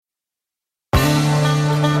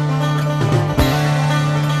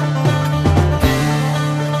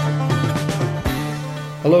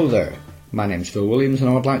Hello there, my name's Phil Williams and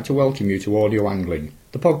I would like to welcome you to Audio Angling,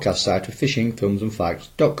 the podcast site of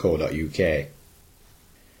fishingfilmsandfacts.co.uk.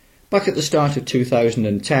 Back at the start of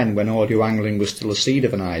 2010, when audio angling was still a seed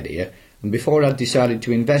of an idea, and before I'd decided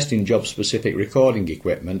to invest in job-specific recording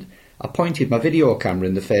equipment, I pointed my video camera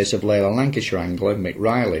in the face of Leyland Lancashire angler Mick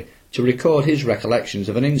Riley to record his recollections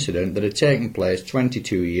of an incident that had taken place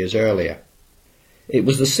 22 years earlier. It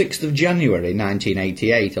was the 6th of January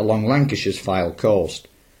 1988 along Lancashire's Fylde coast,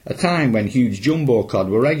 a time when huge jumbo cod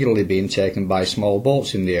were regularly being taken by small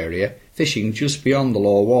boats in the area, fishing just beyond the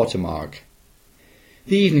low water mark.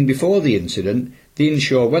 The evening before the incident, the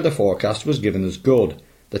inshore weather forecast was given as good.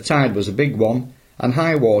 The tide was a big one, and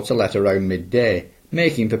high water let around midday,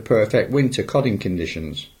 making for perfect winter codding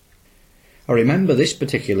conditions. I remember this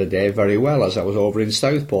particular day very well, as I was over in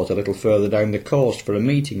Southport a little further down the coast for a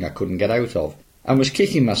meeting I couldn't get out of, and was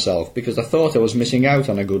kicking myself because I thought I was missing out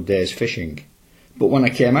on a good day's fishing. But when I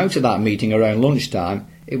came out of that meeting around lunchtime,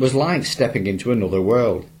 it was like stepping into another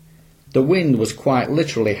world. The wind was quite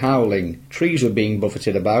literally howling, trees were being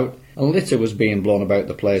buffeted about, and litter was being blown about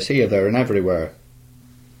the place here, there and everywhere.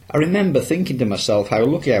 I remember thinking to myself how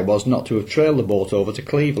lucky I was not to have trailed the boat over to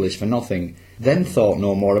Cleveland's for nothing, then thought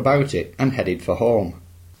no more about it, and headed for home.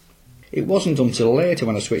 It wasn't until later,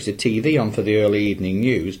 when I switched the TV on for the early evening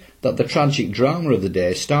news, that the tragic drama of the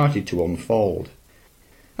day started to unfold.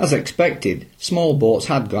 As expected, small boats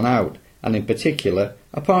had gone out, and in particular,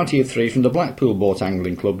 a party of 3 from the Blackpool Boat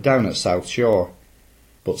Angling Club down at South Shore.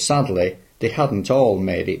 But sadly, they hadn't all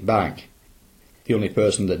made it back. The only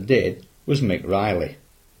person that did was Mick Riley.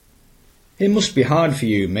 It must be hard for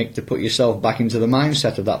you, Mick, to put yourself back into the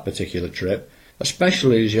mindset of that particular trip,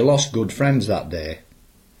 especially as you lost good friends that day.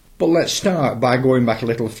 But let's start by going back a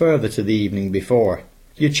little further to the evening before.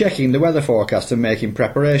 You're checking the weather forecast and making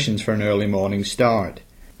preparations for an early morning start.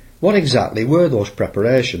 What exactly were those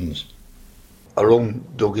preparations? I rung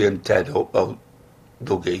Dougie and Ted up,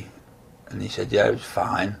 Dougie, and he said, yeah, it was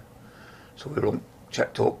fine. So we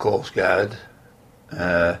checked out Coast Guard,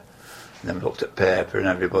 and then we looked at paper and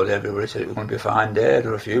everybody said it was going to be a fine day.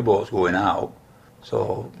 There were a few boats going out.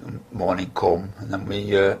 So morning come, and then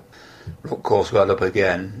we looked Coast Guard up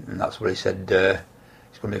again, and that's what he said,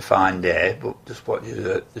 it's going to be a fine day, but just what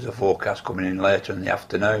there's a forecast coming in later in the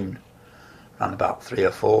afternoon, around about 3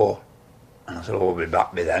 or 4. And I said, oh, we'll be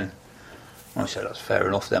back by then. And I said, that's fair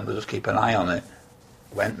enough then, but just keep an eye on it.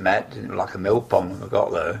 Went met, it was like a mill pond when we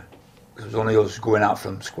got there. It was only us going out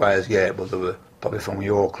from Squires Gate, but there were probably from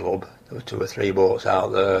your club, there were 2 or 3 boats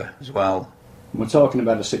out there as well. We're talking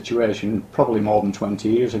about a situation probably more than 20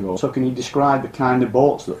 years ago. So can you describe the kind of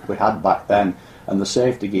boats that we had back then and the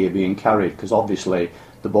safety gear being carried? Because obviously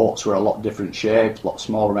the boats were a lot different shapes, a lot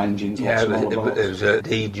smaller engines, yeah, smaller boats. It was a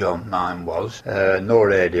D-John, mine was. No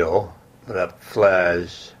radio, but had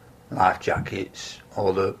flares, life jackets,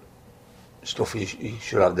 all the stuff you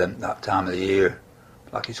should have them that time of the year.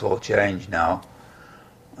 Like it's all changed now.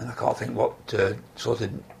 And I can't think what sort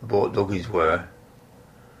of boat Dougies were.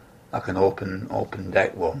 Like an open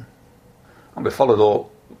deck one. And we followed all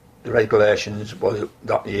the regulations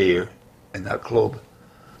that year in that club.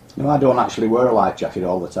 No, I don't actually wear a life jacket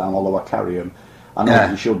all the time, although I carry them. I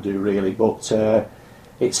know you should do really, but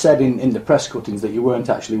it said in the press cuttings that you weren't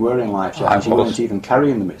actually wearing life jackets, you weren't even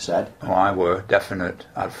carrying them, it said. Oh, I were, definite.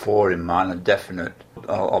 I had 4 in mine, and definite.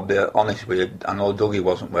 I'll be honest with you, I know Dougie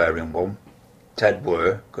wasn't wearing one. Ted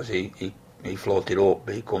were, because he floated up,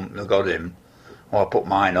 but he couldn't have got him. Oh, I put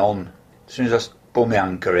mine on. As soon as I put my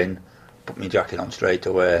anchor in, put my jacket on straight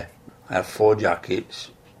away. I had 4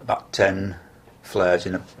 jackets, about 10 flares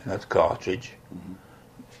in a cartridge,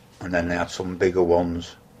 and then they had some bigger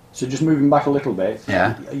ones. So just moving back a little bit,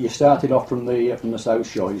 yeah. You started off from the South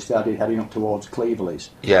Shore, you started heading up towards Cleveland's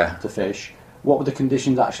to fish. What were the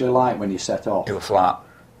conditions actually like when you set off? It was flat.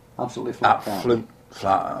 Absolutely flat.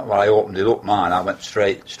 Flat. Well, I opened it up mine, I went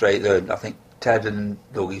straight there. I think Ted and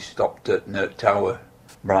Dougie stopped at Nert Tower,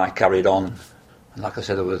 but I carried on. And like I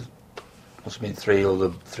said, there must have been 3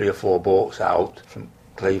 or 4 boats out from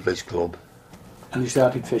Cleveland's club. And you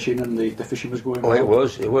started fishing, and the fishing was going well? Oh,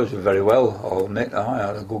 it was very well, I'll admit. I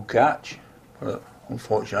had a good catch, but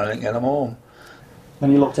unfortunately I didn't get them home.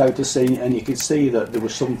 Then you looked out to sea, and you could see that there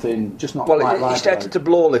was something just not quite right. Well, it started to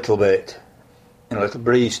blow a little bit, a little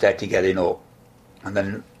breeze started getting up. And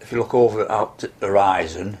then if you look over out to the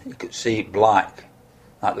horizon, you could see it black,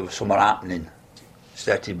 like there was something happening. It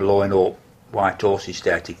started blowing up, white horses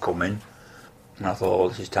started coming, and I thought, oh,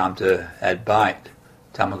 this is time to head back.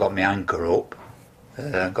 Time I got my anchor up,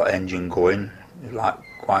 got engine going, it was like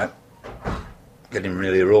quite getting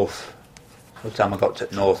really rough. By the time I got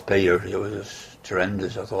to North Pier, it was just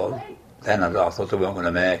horrendous. I thought, then I thought I wasn't going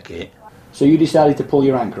to make it. So you decided to pull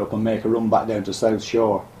your anchor up and make a run back down to South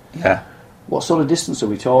Shore. Yeah. What sort of distance are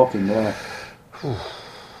we talking there? You're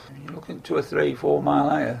looking 2 or 3, 4 mile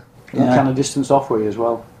higher. What kind of distance off were you as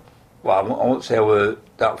well? Well, I won't say we're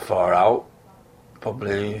that far out.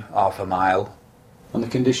 Probably half a mile. And the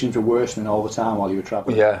conditions were worsening all the time while you were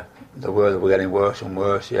travelling? Yeah, they were getting worse and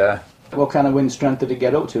worse, yeah. What kind of wind strength did it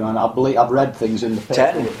get up to? And I believe I've read things in the paper.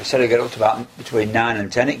 10. They said it get up to about between 9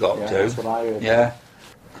 and 10 it got Yeah, to. that's what I heard. Yeah.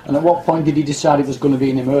 And at what point did you decide it was going to be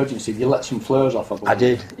an emergency? Did you let some flares off? I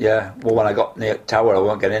did, yeah. Well, when I got near Tower, I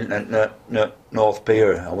weren't getting in North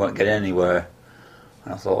Pier. I weren't getting anywhere.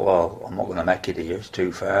 And I thought, well, I'm not going to make it here. It's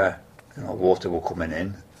too far. You know, water were coming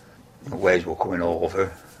in, waves were coming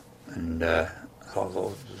over, and I thought,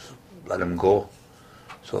 well, just let them go.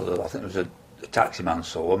 So I think there was a taxi man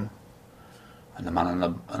saw them, and the man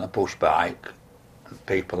on a push bike, and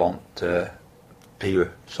people on the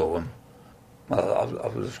pier saw them. Well, I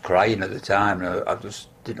was crying at the time, and I just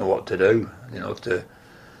didn't know what to do. I didn't know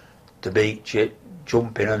to beach it,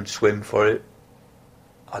 jump in and swim for it.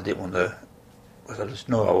 I didn't want to, because I just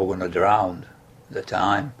knew I was going to drown at the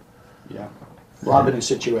time. Yeah. Well, I've been in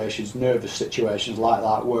situations, nervous situations like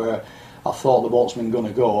that, where I thought the boat's been going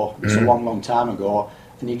to go. It's a long, long time ago,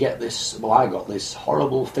 and you get this. Well, I got this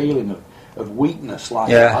horrible feeling of weakness,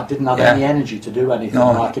 like I didn't have any energy to do anything.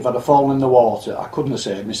 No. Like if I'd have fallen in the water, I couldn't have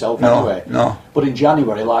saved myself anyway. No. But in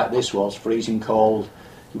January, like this was, freezing cold,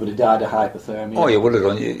 you would have died of hypothermia. Oh, you would have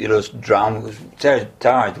done. You just drowned.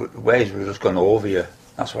 Tide, the waves were just going over you.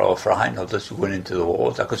 That's what I was frightened of, just going into the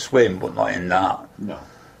water. I could swim, but not in that. No.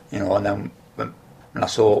 You know, and then when I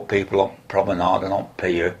saw people on promenade and on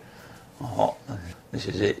pier, I thought, this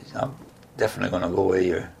is it. I'm definitely going to go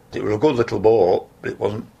here. It was a good little boat, but it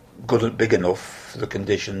wasn't big enough for the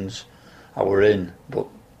conditions I were in. But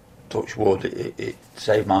touch wood, it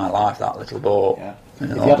saved my life, that little boat. Yeah. You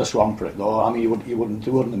know. If you had a swam for it though, I mean, you wouldn't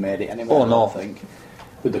have made it anyway. Oh, no. I think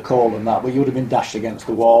with the cold and that, but you would have been dashed against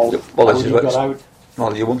the wall. Well, How this would is you what got out?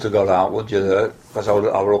 Well, you wouldn't have got out, would you? Because I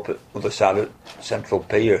were up at the other side of Central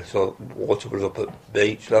Pier, so water was up at the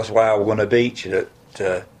beach. That's why I was going to beach it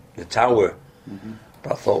at the Tower. Mm-hmm.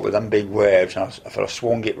 But I thought with them big waves, if I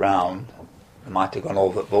swung it round, I might have gone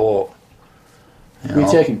over the boat. Were you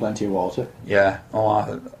taking plenty of water? Yeah.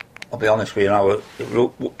 Oh, I'll be honest with you, it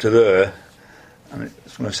was up to there. I mean,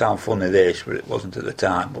 it's going to sound funny this, but it wasn't at the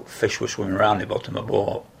time. But fish were swimming around the bottom of the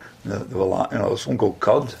boat. They were like, some good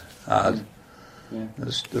cod. Yeah.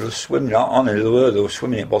 They were swimming on it. They were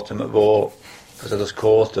swimming at the bottom of the boat because I just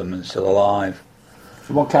caught them and still alive.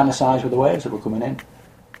 So what kind of size were the waves that were coming in?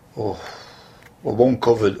 Oh, well, one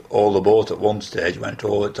covered all the boat at one stage, went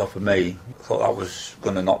over the top of me. I thought that was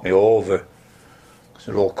going to knock me over because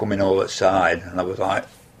they were all coming over the side, and I was like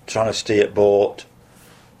trying to steer the boat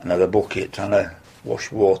and had a bucket trying to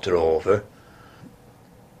wash water over.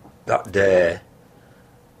 That day,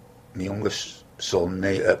 my youngest son,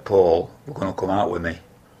 Paul, were going to come out with me,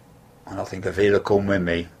 and I think if he'd have come with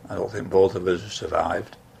me, I don't think both of us would have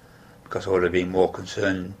survived, because I would have been more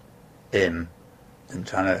concerned him than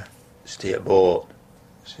trying to steer a boat.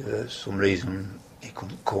 So there's some reason he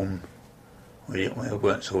couldn't come. We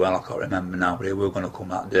weren't so well, I can't remember now, but he were going to come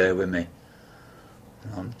that day with me.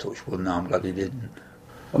 And I'm touch wood now, I'm glad he didn't.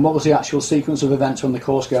 And what was the actual sequence of events when the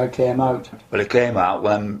Coast Guard came out? Well, he came out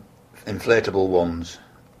when inflatable ones.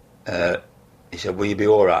 He said, will you be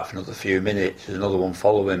alright for another few minutes? There's another one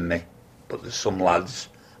following me, but there's some lads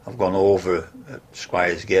have gone over at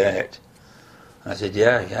Squires Gate. And I said,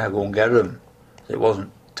 yeah, go and get them. So it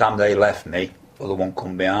wasn't time they left me, other one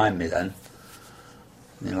come behind me then.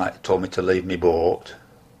 And he told me to leave my boat.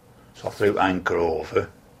 So I threw anchor over,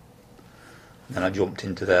 and then I jumped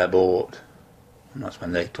into their boat, and that's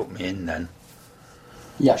when they took me in then.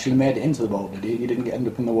 You actually made it into the boat, did you? You didn't end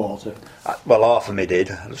up in the water? Well, half of me did.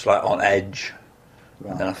 I was on edge.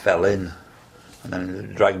 Right. And then I fell in, and then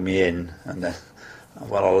they dragged me in, and then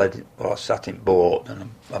I sat in boat, and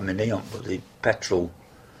I had my knee on the petrol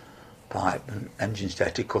pipe, and engine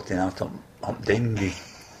started cutting out on dinghy.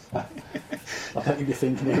 I bet you'd be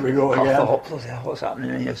thinking, here we go again. I thought, bloody hell, what's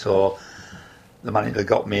happening here? So the manager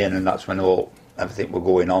got me in, and that's when everything were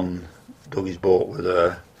going on. Dougie's boat was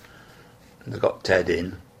there. They got Ted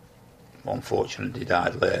in. Unfortunately, he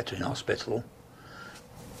died later in hospital.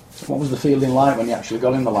 What was the feeling like when you actually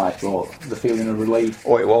got in the lifeboat? The feeling of relief?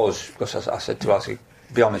 Oh, it was, because I said to her,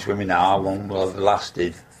 be honest with me now, how long will have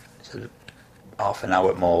lasted? I said, half an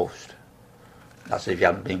hour at most. That's if you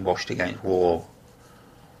hadn't been washed against wall.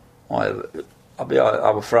 I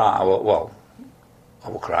was frightened. I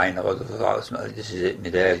was crying. I thought, this is it, my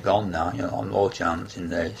day's gone now, I'm no chance in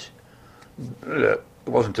this.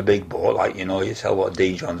 wasn't a big boat like you tell what a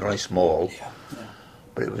D-John, they're only small. Yeah.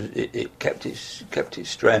 But it kept its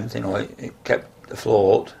strength. It kept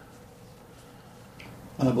afloat.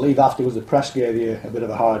 And I believe afterwards the press gave you a bit of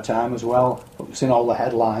a hard time as well. We've seen all the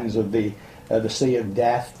headlines of the Sea of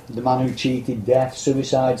Death, the man who cheated death,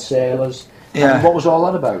 suicide sailors. Yeah. And what was all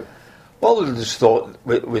that about? Well, we just thought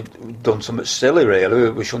we'd done something silly,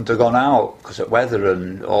 really. We shouldn't have gone out because of weather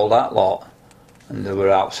and all that lot. And they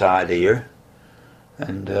were outside here.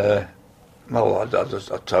 And, I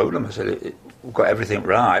told them, I said, we've got everything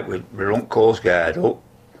right. We run Coast Guard up,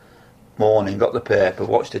 morning, got the paper,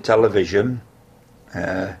 watched the television.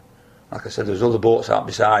 Like I said, there's other boats out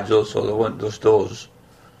besides us, so they weren't just us.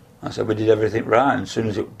 I said, we did everything right. And as soon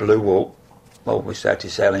as it blew up, well, we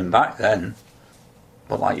started sailing back then.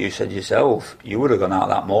 But like you said yourself, you would have gone out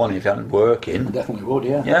that morning if you hadn't working. I definitely would,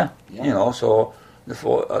 yeah. Yeah, so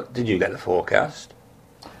did you get the forecast?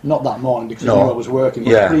 Not that morning because I knew I was working,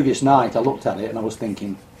 but the previous night I looked at it and I was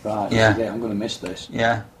thinking, right, I'm going to miss this.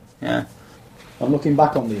 Yeah. And looking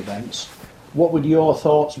back on the events, what would your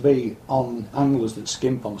thoughts be on anglers that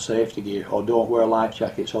skimp on safety gear or don't wear life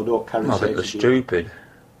jackets or don't carry safety gear? I think they're stupid.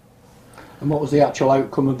 And what was the actual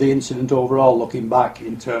outcome of the incident overall, looking back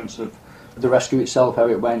in terms of the rescue itself, how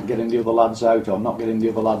it went, getting the other lads out or not getting the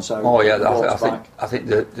other lads out? Oh yeah, I think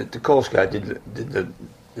the Coast Guard did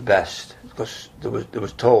the best because they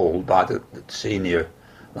was told by the senior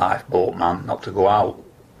lifeboatman not to go out.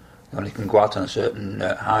 They only can go out on a certain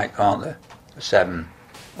height, can't they? A 7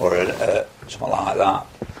 or something like that.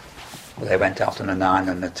 But they went out on a 9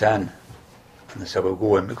 and a 10, and they said we're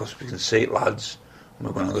going because we can see it, lads, and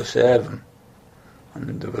we're going to go save them.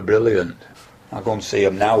 And they were brilliant. I go and see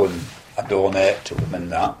them now and I donate to them and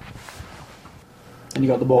that. And you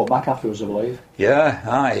got the boat back afterwards, I believe?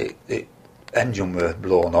 Yeah, the engine were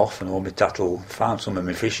blown off and all my tattle, found some of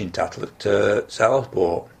my fishing tattle at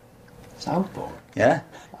Southport. Southport? Yeah.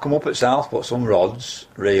 Come up at Southport, some rods,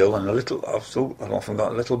 reel, and I've often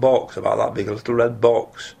got a little box, about that big, a little red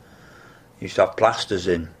box. Used to have plasters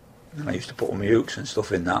in, and I used to put all my hooks and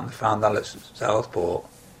stuff in that, and I found that at Southport.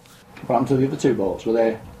 What happened to the other 2 boats? Were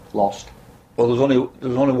they lost? Well, there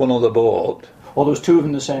was only one other boat. Oh, there was 2 of them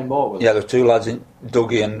in the same boat, were there? Yeah, there were 2 lads,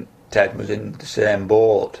 Dougie and Ted was in the same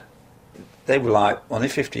boat. They were like only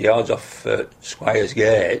 50 yards off Squires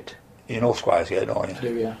Gate. You know Squires Gate, don't you? I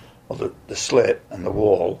do, yeah. Well, the slip and the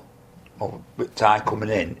wall, well, with tide coming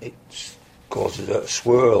in, it causes a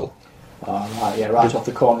swirl. Oh, right, yeah, right off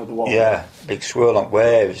the corner of the wall. Yeah, big swirl on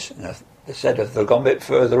waves. And they said if they'd gone a bit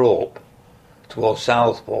further up towards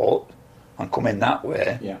Southport and come in that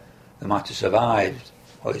way, they might have survived.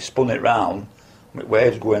 Well, they spun it round, with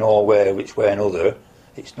waves going all way, which way another,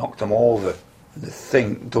 it's knocked them over. And they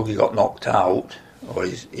think Dougie got knocked out, or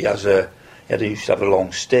he used to have a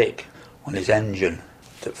long stick on his engine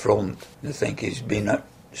at front. They think he's been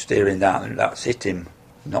steering down and that's hit him,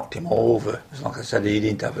 knocked him over. Like I said, he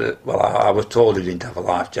didn't have I was told he didn't have a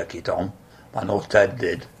life jacket on. I know Ted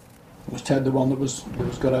did. Was Ted the one that was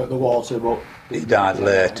got out of the water? But he died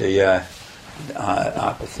later, yeah.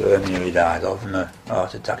 Hypothermia he died of, and a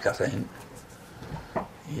heart attack, I think.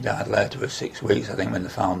 He died later with 6 weeks, I think, when they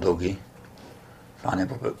found Dougie. Found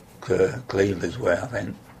him up at Cleveland's way, I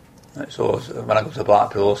think. It's always, when I go to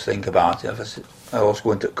Blackpool, I always think about it. I always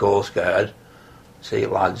go into Coast Guard, see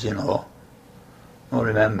lads, they'll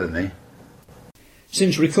remember me.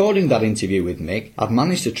 Since recording that interview with Mick, I've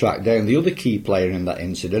managed to track down the other key player in that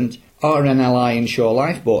incident, RNLI inshore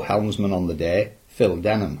lifeboat helmsman on the day, Phil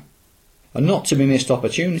Denham. A not to be missed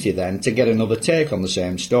opportunity then to get another take on the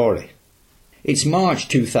same story. It's March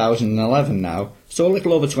 2011 now, so a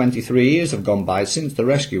little over 23 years have gone by since the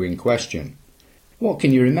rescue in question. What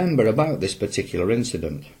can you remember about this particular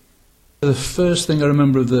incident? The first thing I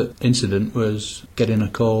remember of the incident was getting a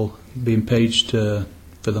call, being paged for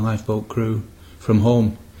the lifeboat crew from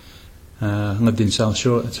home. I lived in South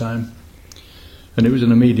Shore at the time, and it was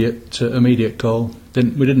an immediate call. We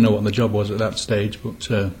didn't know what the job was at that stage, but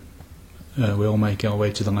we all make our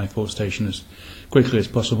way to the lifeboat station as quickly as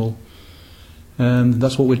possible.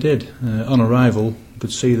 That's what we did. On arrival,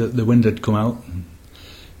 could see that the wind had come out.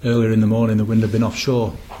 Earlier in the morning, the wind had been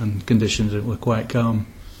offshore, and conditions were quite calm.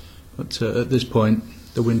 But at this point,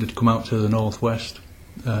 the wind had come out to the northwest,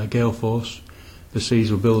 gale force. The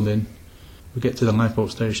seas were building. We get to the lifeboat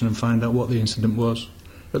station and find out what the incident was.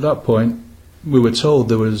 At that point, we were told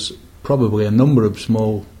there was probably a number of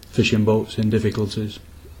small fishing boats in difficulties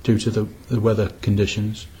due to the weather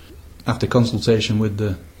conditions. After consultation with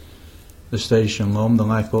the station LOM, the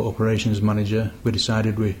lifeboat operations manager, we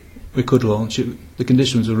decided we could launch it. The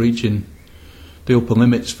conditions were reaching the upper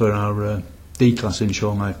limits for our D-class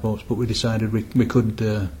inshore lifeboats, but we decided we could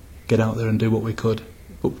get out there and do what we could,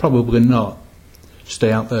 but probably not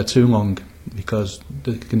stay out there too long because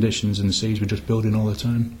the conditions in the seas were just building all the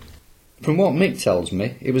time. From what Mick tells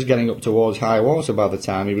me, he was getting up towards high water by the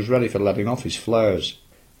time he was ready for letting off his flares.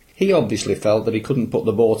 He obviously felt that he couldn't put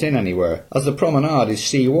the boat in anywhere, as the promenade is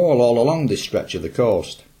sea wall all along this stretch of the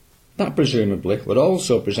coast. That presumably would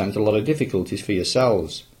also present a lot of difficulties for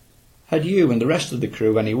yourselves. Had you and the rest of the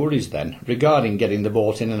crew any worries then regarding getting the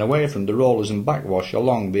boat in and away from the rollers and backwash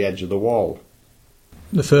along the edge of the wall?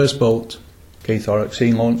 The first boat, Keith Horrocks,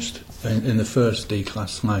 he launched in the first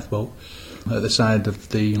D-class lifeboat at the side of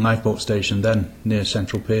the lifeboat station then, near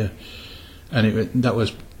Central Pier. And that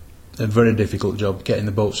was a very difficult job, getting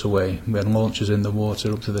the boats away. We had launchers in the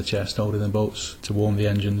water up to the chest, holding the boats to warm the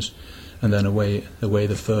engines, and then away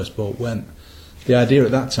the first boat went. The idea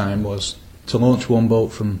at that time was to launch one boat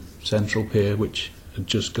from Central Pier, which had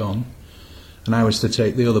just gone, and I was to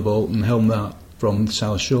take the other boat and helm that from the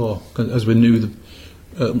South Shore, as we knew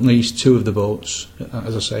at least two of the boats.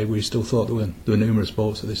 As I say, we still thought there were numerous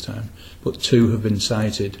boats at this time, but two have been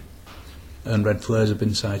sighted, and red flares have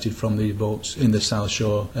been sighted from these boats in the South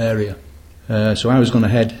Shore area. So I was going to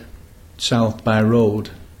head south by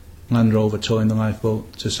road, Land Rover towing the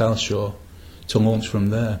lifeboat to South Shore to launch from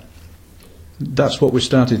there. That's what we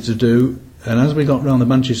started to do, and as we got round the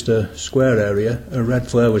Manchester Square area, a red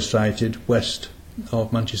flare was sighted west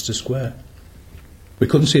of Manchester Square. We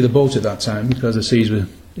couldn't see the boat at that time because the seas were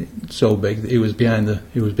so big that he was behind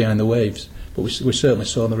the waves, but we certainly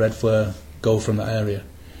saw the red flare go from that area.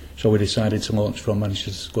 So we decided to launch from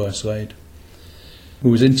Manchester Square Slade.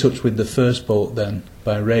 We was in touch with the first boat then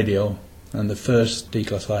by radio, and the first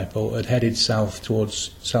D-class lifeboat had headed south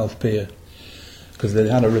towards South Pier because they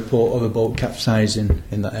had a report of a boat capsizing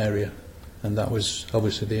in that area, and that was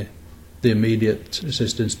obviously the immediate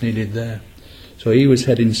assistance needed there. So he was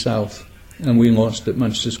heading south, and we launched at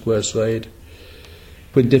Manchester Square Slade.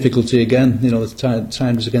 With difficulty again, the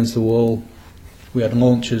tide was against the wall. We had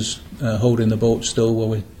launchers holding the boat still while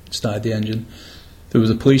we started the engine. There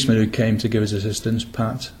was a policeman who came to give us assistance,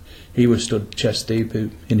 Pat. He was stood chest deep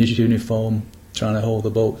in his uniform, trying to hold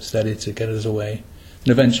the boat steady to get us away. And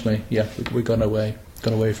eventually, we got away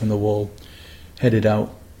from the wall, headed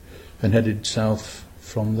out, and headed south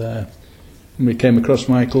from there. And we came across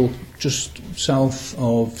Michael just south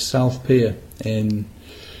of South Pier in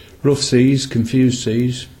rough seas, confused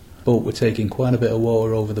seas. Boat were taking quite a bit of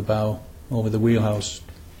water over the bow, over the wheelhouse,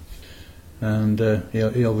 and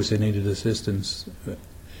he obviously needed assistance.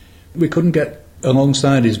 We couldn't get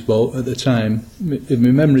alongside his boat at the time. If my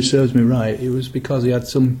memory serves me right, it was because he had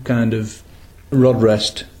some kind of rod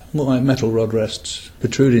rest, looked like metal rod rests,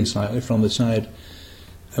 protruding slightly from the side,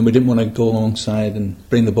 and we didn't want to go alongside and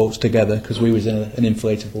bring the boats together because we was in an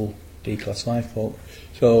inflatable D-class lifeboat.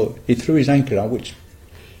 So he threw his anchor out, which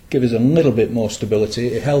gave us a little bit more stability.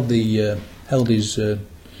 It held his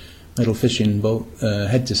metal fishing boat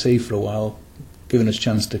head to sea for a while, giving us a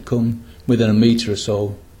chance to come within a metre or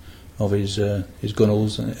so of his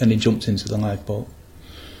gunwales, and he jumped into the lifeboat.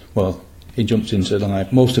 Well, he jumped into the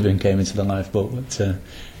life. Most of him came into the lifeboat, but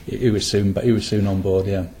he was soon on board.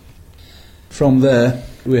 Yeah. From there,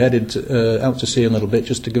 we headed out to sea a little bit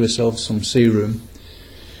just to give ourselves some sea room.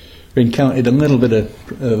 We encountered a little bit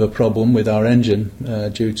of a problem with our engine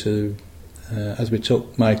due to as we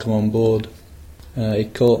took Michael on board.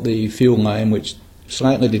 It caught the fuel line, which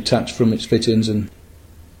slightly detached from its fittings, and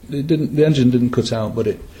the engine didn't cut out, but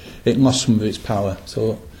it lost some of its power.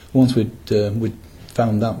 So once we'd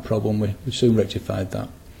found that problem, we soon rectified that,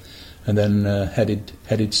 and then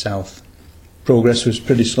headed south. Progress was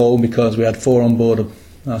pretty slow because we had 4 on board of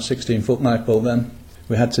our 16-foot lifeboat then.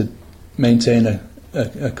 We had to maintain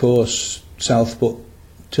a course south, but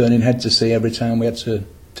turning head to sea every time we had to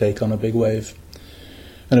take on a big wave.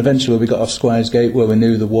 And eventually we got off Squires Gate where we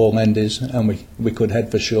knew the wall end is, and we could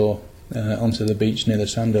head for shore onto the beach near the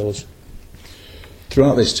Sandhills.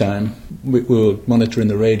 Throughout this time we were monitoring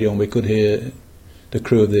the radio, and we could hear the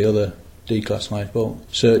crew of the other D-class lifeboat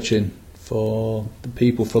searching for the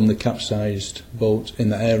people from the capsized boat in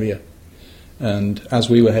the area. And as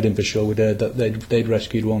we were heading for shore, we heard that they'd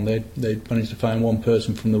rescued one. They'd managed to find one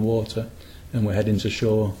person from the water, and we're heading to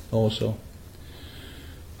shore also.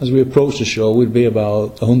 As we approached the shore, we'd be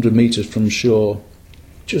about 100 metres from shore.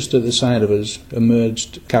 Just at the side of us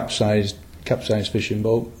emerged capsized fishing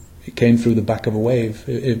boat. It came through the back of a wave.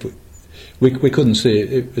 We couldn't see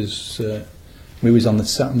it. It was we was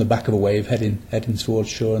sat on the back of a wave heading towards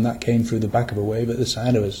shore, and that came through the back of a wave at the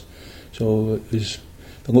side of us. So it was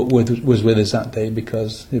the luck was with us that day,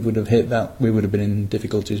 because if we'd have hit that, we would have been in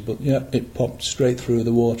difficulties. But yeah, it popped straight through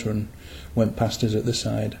the water and went past us at the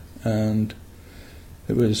side, and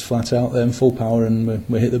it was flat out then, full power, and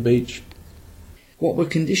we hit the beach. What were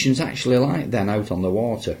conditions actually like then out on the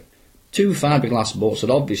water? 2 fiberglass boats had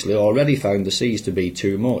obviously already found the seas to be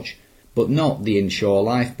too much, but not the inshore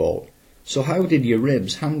lifeboat. So how did your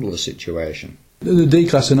ribs handle the situation? The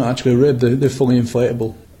D-class are not actually a rib, they're fully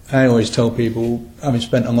inflatable. I always tell people, having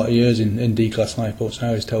spent a lot of years in D-class lifeboats, I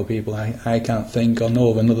always tell people I can't think or know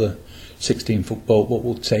of another 16-foot boat what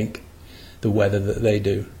will take the weather that they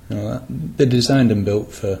do. You know, they're designed and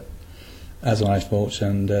built as lifeboats,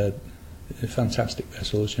 and they're fantastic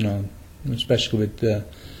vessels, you know, especially with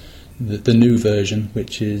the new version,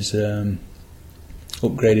 which is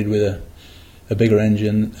upgraded with a bigger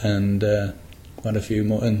engine and quite a few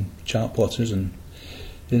more, and chart plotters, and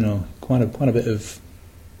you know, quite a bit of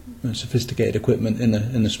sophisticated equipment in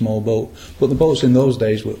a small boat. But the boats in those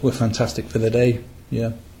days were fantastic for the day.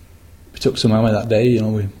 Yeah, we took some hour that day. You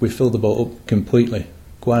know, we filled the boat up completely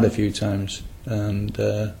quite a few times, and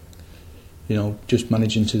you know, just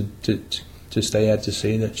managing to stay out to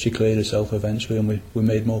sea, that she cleared herself eventually, and we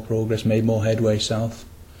made more progress, made more headway south.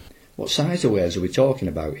 What size of waves are we talking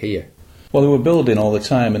about here? Well, they were building all the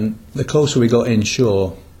time, and the closer we got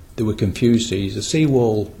inshore, there were confused seas. The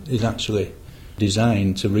seawall is actually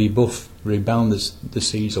designed to rebound the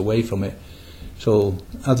seas away from it. So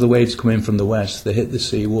as the waves come in from the west, they hit the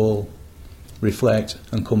seawall, reflect,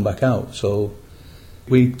 and come back out. So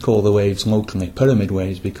we call the waves locally pyramid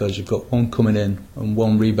waves, because you've got one coming in and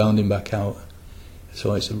one rebounding back out.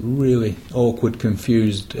 So it's a really awkward,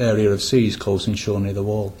 confused area of seas close inshore near the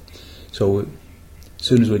wall. So as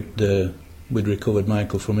soon as we'd recovered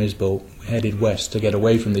Michael from his boat, we headed west to get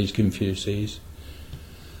away from these confused seas,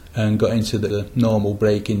 and got into the normal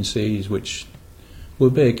breaking seas, which were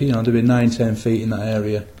big. You know, there'd be 9-10 feet in that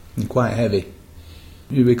area and quite heavy.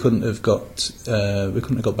 We couldn't have got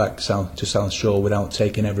back to South Shore without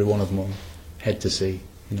taking every one of them on head to sea.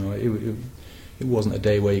 You know, it wasn't a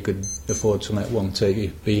day where you could afford to let one take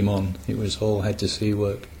your beam on. It was all head to sea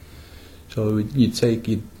work. So you'd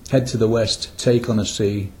head to the west, take on a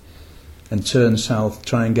sea, and turn south,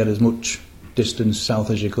 try and get as much distance south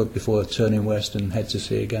as you could before turning west and head to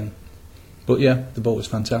sea again. But yeah, the boat was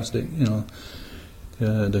fantastic. You know,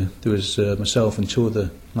 there was myself and 2 of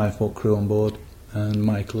the lifeboat crew on board, and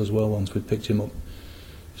Michael as well once we picked him up.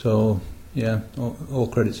 So yeah, all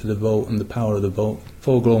credit to the boat and the power of the boat.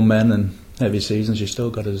 4 grown men and heavy seas, and she still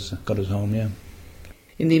got us home. Yeah.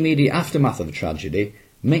 In the immediate aftermath of the tragedy,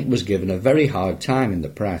 Mick was given a very hard time in the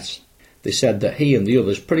press. They said that he and the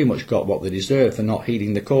others pretty much got what they deserved for not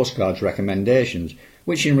heeding the Coast Guard's recommendations,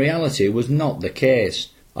 which in reality was not the case,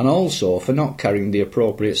 and also for not carrying the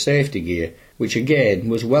appropriate safety gear, which again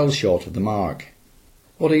was well short of the mark.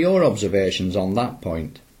 What are your observations on that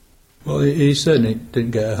point? Well, he certainly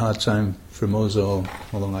didn't get a hard time from us or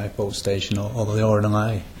the lifeboat station or the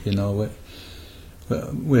RNLI. You know,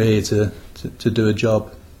 we're here to do a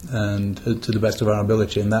job, and to the best of our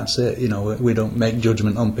ability, and that's it. You know, we don't make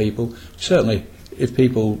judgment on people. Certainly, if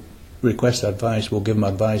people request advice, we'll give them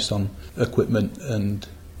advice on equipment and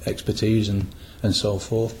expertise and so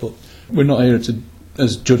forth. But we're not here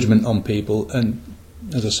as judgment on people. And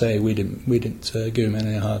as I say, we didn't give him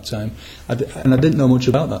any hard time. And I didn't know much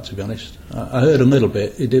about that, to be honest. I heard a little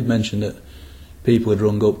bit. He did mention that people had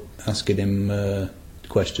rung up asking him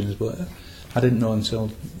questions, but I didn't know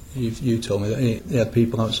until you told me that he had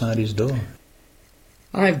people outside his door.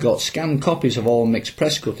 I've got scanned copies of all Mick's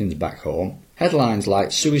press cuttings back home, headlines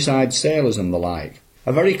like "Suicide Sailors" and the like.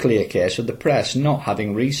 A very clear case of the press not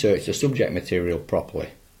having researched the subject material properly.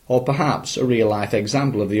 Or perhaps a real-life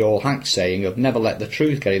example of the old hack saying of never let the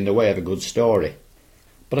truth get in the way of a good story.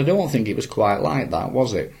 But I don't think it was quite like that,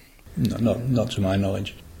 was it? No, not to my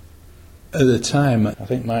knowledge. At the time, I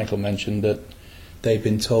think Michael mentioned that they'd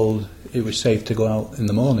been told it was safe to go out in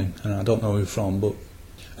the morning, and I don't know who from,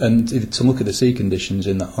 and to look at the sea conditions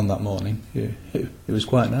on that morning, it was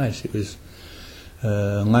quite nice. It was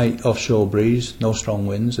light offshore breeze, no strong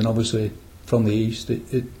winds, and obviously from the east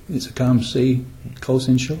it's a calm sea close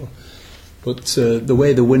inshore. But the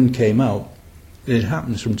way the wind came out, it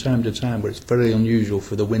happens from time to time, but it's very unusual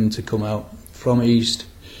for the wind to come out from east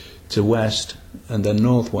to west and then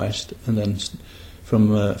northwest, and then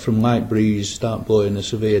from light breeze start blowing a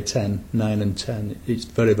severe 9 and 10. It's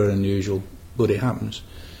very, very unusual, but it happens.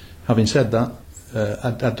 Having said that,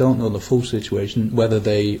 I don't know the full situation, whether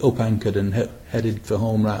they up-anchored and headed for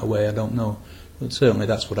home right away, I don't know. But certainly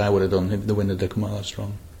that's what I would have done if the wind had come out that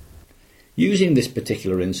strong. Using this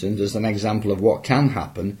particular incident as an example of what can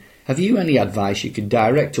happen, Have you any advice you could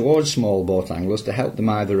direct towards small boat anglers to help them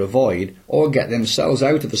either avoid or get themselves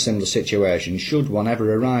out of a similar situation should one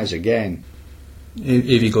ever arise again?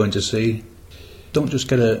 If you're going to sea, don't just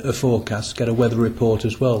get a forecast, get a weather report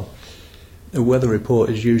as well. A weather report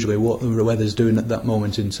is usually what the weather's doing at that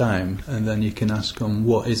moment in time, and then you can ask them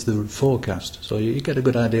what is the forecast. So you get a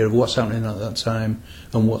good idea of what's happening at that time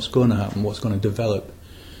and what's going to happen, what's going to develop.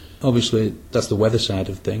 Obviously, that's the weather side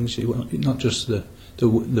of things. You want, not just the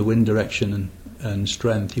wind direction and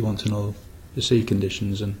strength. You want to know the sea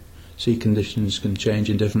conditions, and sea conditions can change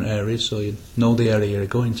in different areas, so you know the area you're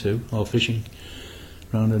going to or fishing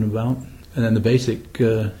round and about. And then the basic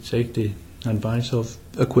safety advice of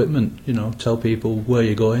equipment, tell people where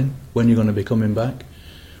you're going, when you're going to be coming back,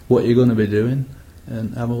 what you're going to be doing,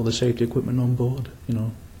 and have all the safety equipment on board,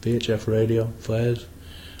 VHF radio, flares,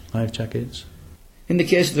 life jackets. In the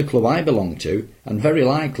case of the club I belong to, and very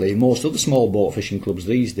likely most other small boat fishing clubs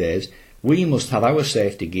these days, we must have our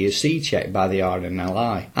safety gear sea-checked by the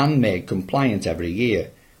RNLI and made compliant every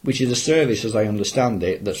year, which is a service, as I understand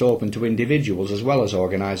it, that's open to individuals as well as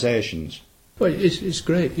organisations. Well, it's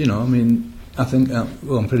great, I think,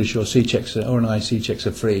 I'm pretty sure RNLI C-checks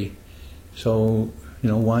are free, so,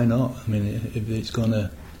 why not? If it's going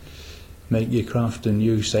to make your craft and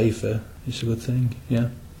you safer, it's a good thing, yeah.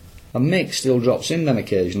 And Mick still drops in then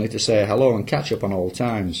occasionally to say hello and catch up on old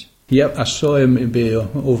times. Yep, I saw him, it'd be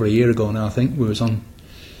over a year ago now, I think. We was on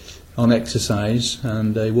exercise,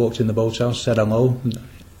 and he walked in the boathouse, said hello.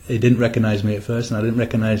 He didn't recognise me at first, and I didn't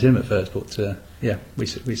recognise him at first, but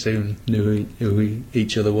we soon knew who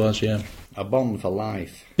each other was, yeah. A bond for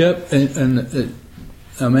life. Yep, and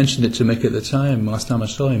I mentioned it to Mick at the time, last time I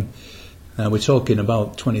saw him. We're talking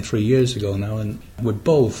about 23 years ago now, and we're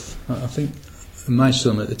both, I think my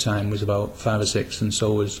son at the time was about 5 or 6, and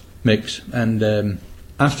so was Mick's. And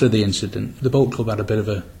after the incident, the boat club had a bit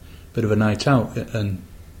of a night out and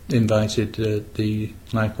invited the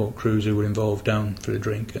lifeboat crews who were involved down for a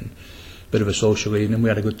drink and a bit of a social evening. We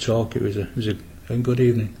had a good talk. It was a good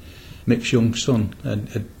evening. Mick's young son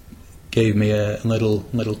had gave me a little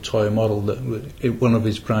toy model that one of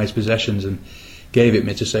his prized possessions, and gave it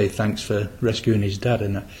me to say thanks for rescuing his dad.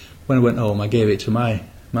 And when I went home, I gave it to my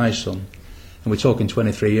son. And we're talking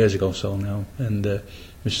 23 years ago so now, and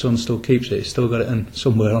my son still keeps it. He's still got it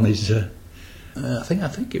somewhere on his. I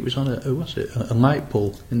think it was on a light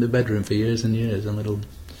pole in the bedroom for years and years. A little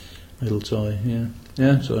toy,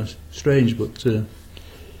 yeah. So it's strange, but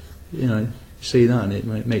you see that, and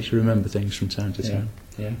it makes you remember things from time to time.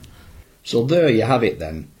 Yeah. So there you have it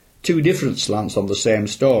then. 2 different slants on the same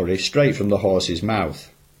story, straight from the horse's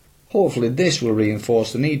mouth. Hopefully this will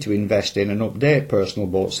reinforce the need to invest in and update personal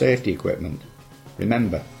boat safety equipment.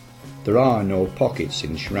 Remember, there are no pockets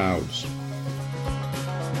in shrouds.